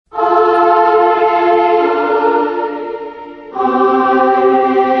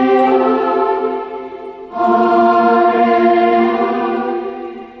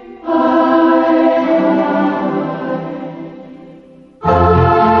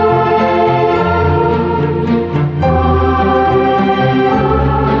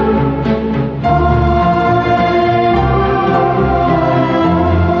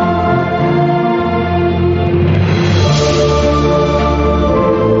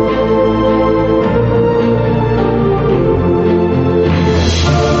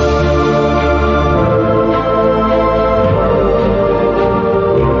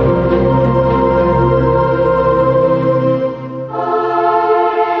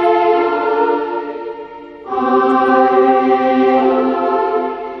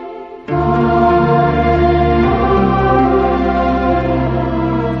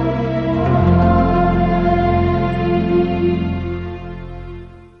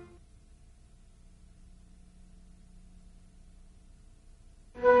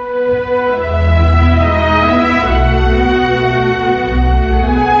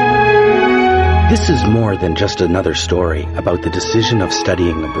This is more than just another story about the decision of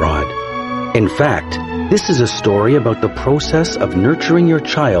studying abroad. In fact, this is a story about the process of nurturing your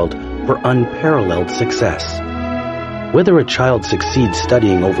child for unparalleled success. Whether a child succeeds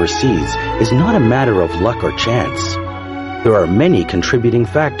studying overseas is not a matter of luck or chance. There are many contributing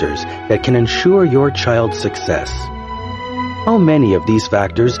factors that can ensure your child's success. How many of these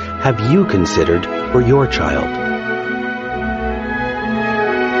factors have you considered for your child?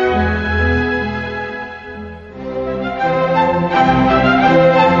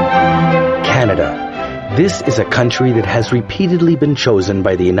 Canada. This is a country that has repeatedly been chosen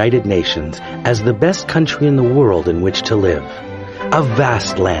by the United Nations as the best country in the world in which to live. A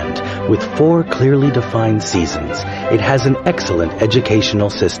vast land with 4 clearly defined seasons, it has an excellent educational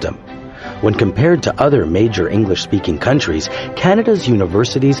system. When compared to other major English-speaking countries, Canada's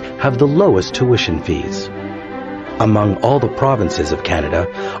universities have the lowest tuition fees. Among all the provinces of Canada,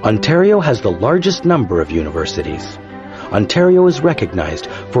 Ontario has the largest number of universities. Ontario is recognized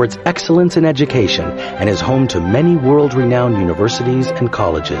for its excellence in education and is home to many world-renowned universities and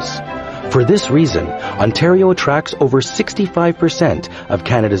colleges. For this reason, Ontario attracts over 65% of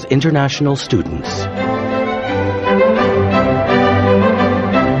Canada's international students.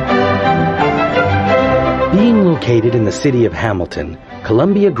 Being located in the city of Hamilton,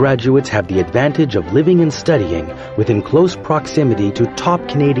 Columbia graduates have the advantage of living and studying within close proximity to top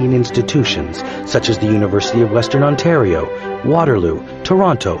Canadian institutions such as the University of Western Ontario, Waterloo,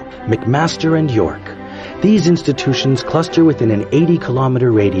 Toronto, McMaster, and York. These institutions cluster within an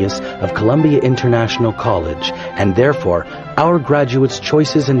 80-kilometer radius of Columbia International College, and therefore, our graduates'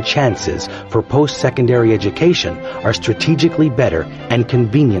 choices and chances for post-secondary education are strategically better and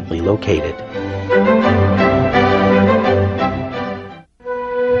conveniently located.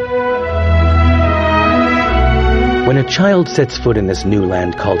 When a child sets foot in this new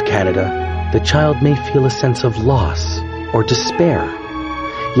land called Canada, the child may feel a sense of loss or despair.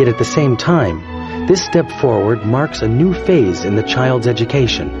 Yet at the same time, this step forward marks a new phase in the child's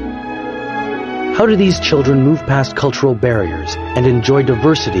education. How do these children move past cultural barriers and enjoy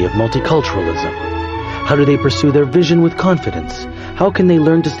diversity of multiculturalism? How do they pursue their vision with confidence? How can they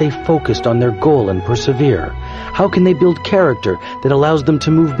learn to stay focused on their goal and persevere? How can they build character that allows them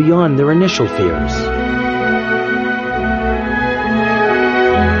to move beyond their initial fears?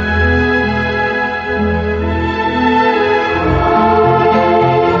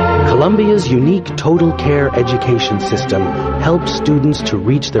 Columbia's unique total care education system helps students to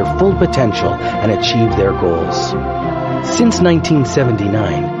reach their full potential and achieve their goals. Since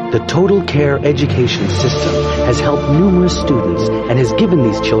 1979, the total care education system has helped numerous students and has given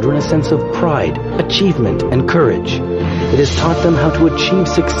these children a sense of pride, achievement, and courage. It has taught them how to achieve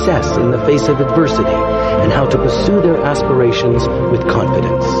success in the face of adversity and how to pursue their aspirations with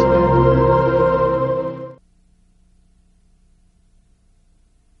confidence.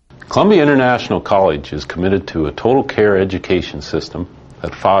 Columbia International College is committed to a total care education system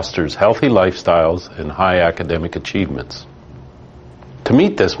that fosters healthy lifestyles and high academic achievements. To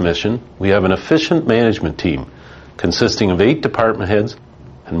meet this mission, we have an efficient management team consisting of 8 department heads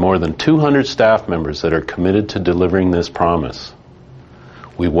and more than 200 staff members that are committed to delivering this promise.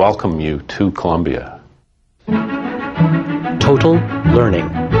 We welcome you to Columbia. Total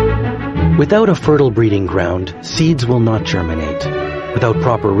learning. Without a fertile breeding ground, seeds will not germinate. Without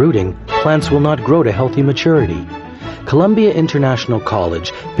proper rooting, plants will not grow to healthy maturity. Columbia International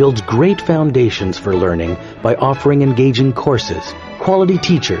College builds great foundations for learning by offering engaging courses, quality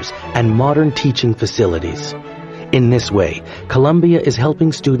teachers, and modern teaching facilities. In this way, Columbia is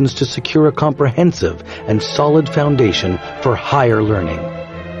helping students to secure a comprehensive and solid foundation for higher learning.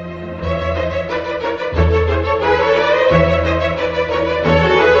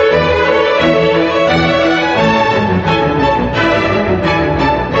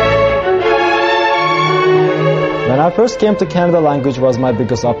 When I first came to Canada, language was my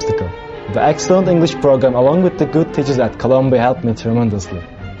biggest obstacle. The excellent English program along with the good teachers at Columbia helped me tremendously.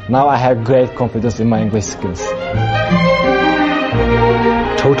 Now I have great confidence in my English skills.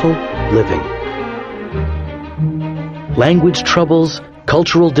 Total living. Language troubles,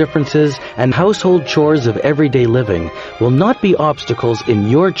 cultural differences, and household chores of everyday living will not be obstacles in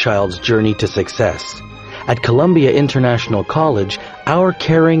your child's journey to success. At Columbia International College, our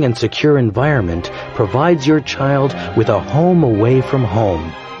caring and secure environment provides your child with a home away from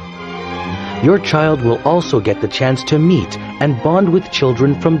home. Your child will also get the chance to meet and bond with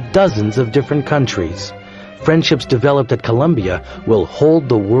children from dozens of different countries. Friendships developed at Columbia will hold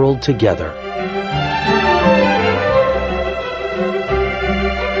the world together.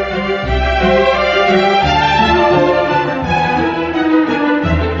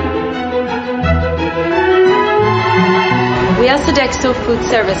 are Sodexo Food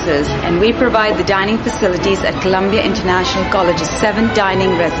Services, and we provide the dining facilities at Columbia International College's 7 dining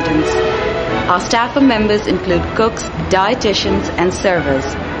residents. Our staff and members include cooks, dietitians, and servers,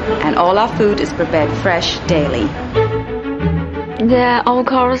 and all our food is prepared fresh daily. Yeah, of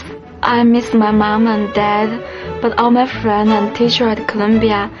course, I miss my mom and dad, but all my friends and teachers at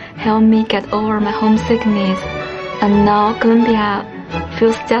Columbia helped me get over my homesickness. And now Columbia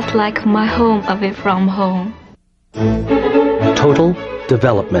feels just like my home away from home. Total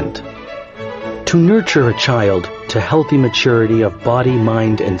development. To nurture a child to healthy maturity of body,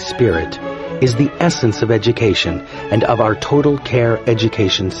 mind, and spirit is the essence of education and of our total care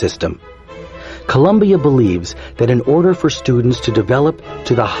education system. Columbia believes that in order for students to develop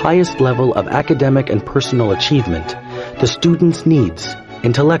to the highest level of academic and personal achievement, the students' needs,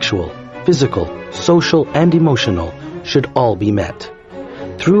 intellectual, physical, social, and emotional, should all be met.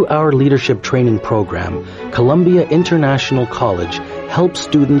 Through our leadership training program, Columbia International College helps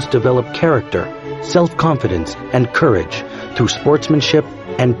students develop character, self-confidence, and courage through sportsmanship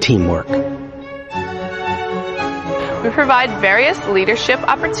and teamwork. We provide various leadership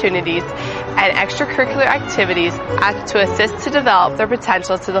opportunities and extracurricular activities to assist to develop their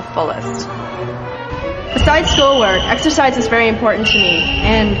potential to the fullest. Besides schoolwork, exercise is very important to me,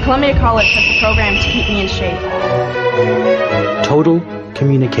 and Columbia College has a program to keep me in shape. Total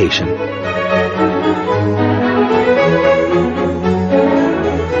communication.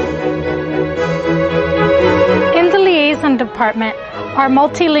 In the liaison department, our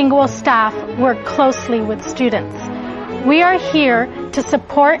multilingual staff work closely with students. We are here to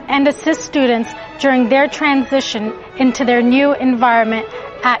support and assist students during their transition into their new environment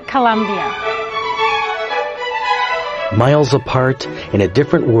at Columbia. Miles apart, in a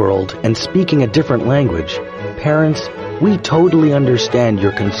different world, and speaking a different language, parents, we totally understand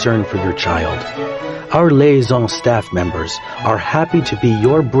your concern for your child. Our liaison staff members are happy to be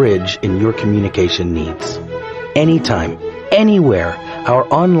your bridge in your communication needs. Anytime, anywhere, our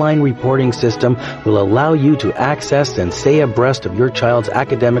online reporting system will allow you to access and stay abreast of your child's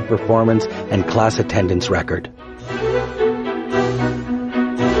academic performance and class attendance record.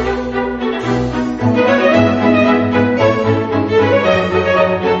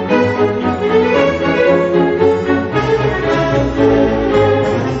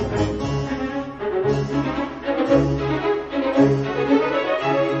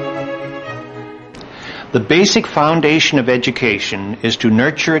 The basic foundation of education is to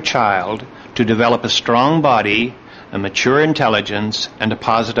nurture a child to develop a strong body, a mature intelligence, and a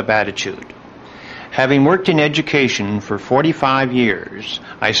positive attitude. Having worked in education for 45 years,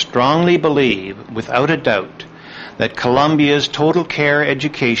 I strongly believe, without a doubt, that Columbia's total care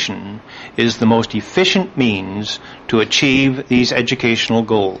education is the most efficient means to achieve these educational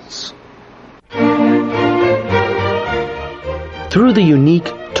goals. Through the unique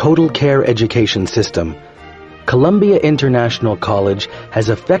total care education system, Columbia International College has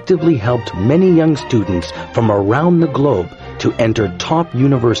effectively helped many young students from around the globe to enter top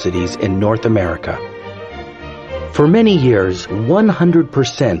universities in North America. For many years,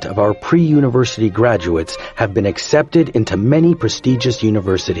 100% of our pre-university graduates have been accepted into many prestigious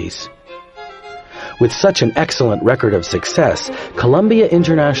universities. With such an excellent record of success, Columbia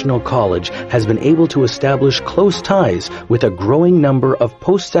International College has been able to establish close ties with a growing number of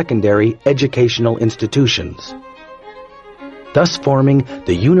post-secondary educational institutions, thus forming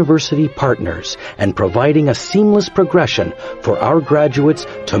the University Partners and providing a seamless progression for our graduates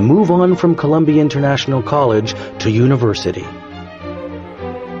to move on from Columbia International College to university.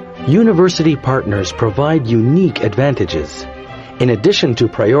 University Partners provide unique advantages. In addition to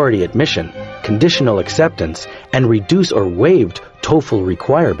priority admission, conditional acceptance, and reduced or waived TOEFL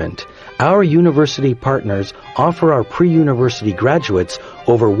requirement, our university partners offer our pre-university graduates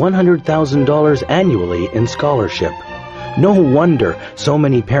over $100,000 annually in scholarship. No wonder so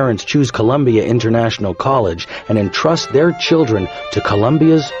many parents choose Columbia International College and entrust their children to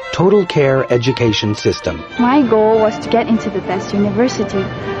Columbia's total care education system. My goal was to get into the best university.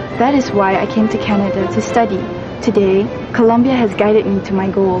 That is why I came to Canada to study. Today, Columbia has guided me to my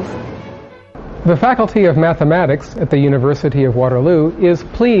goals. The Faculty of Mathematics at the University of Waterloo is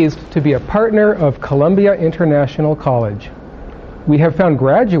pleased to be a partner of Columbia International College. We have found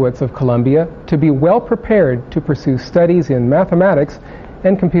graduates of Columbia to be well prepared to pursue studies in mathematics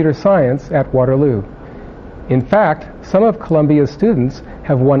and computer science at Waterloo. In fact, some of Columbia's students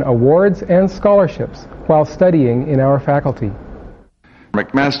have won awards and scholarships while studying in our faculty.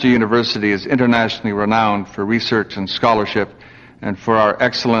 McMaster University is internationally renowned for research and scholarship and for our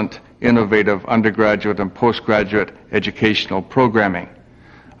excellent, innovative undergraduate and postgraduate educational programming.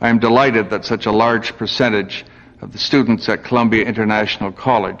 I am delighted that such a large percentage of the students at Columbia International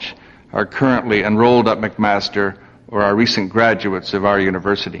College are currently enrolled at McMaster or are recent graduates of our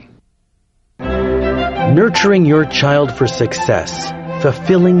university. Nurturing your child for success,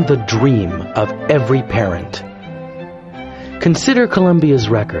 fulfilling the dream of every parent. Consider Columbia's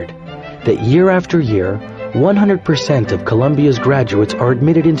record, that year after year, 100% of Columbia's graduates are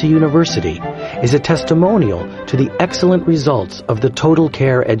admitted into university, is a testimonial to the excellent results of the total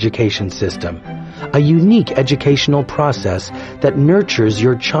care education system, a unique educational process that nurtures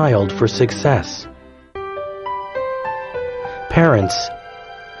your child for success. Parents,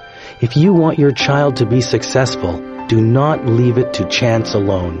 if you want your child to be successful, do not leave it to chance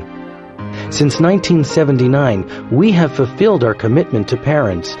alone. Since 1979, we have fulfilled our commitment to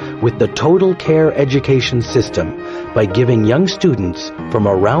parents with the Total Care Education System by giving young students from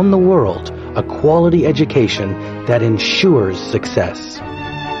around the world a quality education that ensures success.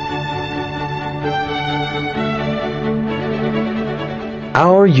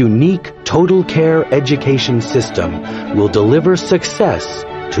 Our unique Total Care Education System will deliver success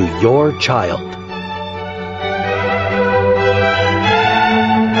to your child.